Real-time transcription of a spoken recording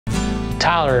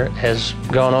Tyler has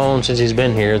gone on since he's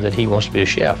been here that he wants to be a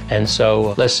chef. And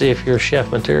so let's see if you're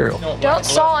chef material. Don't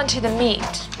saw into the meat.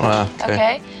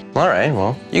 Okay? All right,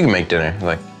 well, you can make dinner.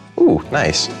 Like, ooh,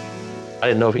 nice. I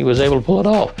didn't know if he was able to pull it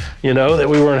off, you know, that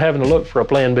we weren't having to look for a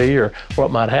plan B or what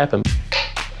might happen.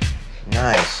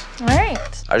 Nice. All right.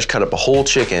 I just cut up a whole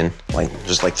chicken,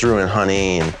 just threw in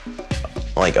honey and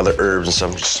other herbs and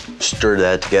stuff, just stirred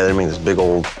that together, made this big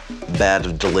old vat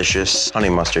of delicious honey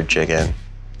mustard chicken.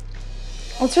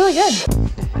 Well, it's really good.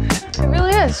 It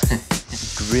really is.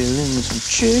 Grilling some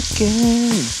chicken.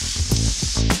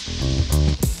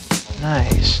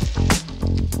 Nice.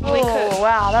 Oh,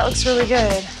 wow, that looks really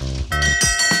good.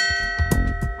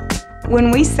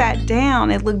 When we sat down,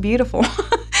 it looked beautiful.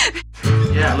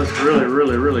 Yeah, it looks really,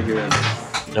 really, really good.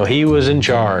 You know, he was in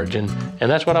charge, and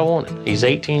that's what I wanted. He's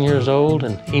 18 years old,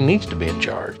 and he needs to be in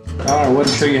charge. Oh, I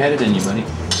wasn't sure you had it in you, buddy.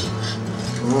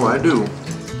 Oh, I do.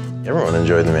 Everyone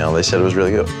enjoyed the meal. They said it was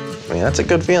really good. I mean, that's a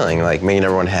good feeling, making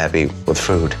everyone happy with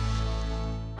food.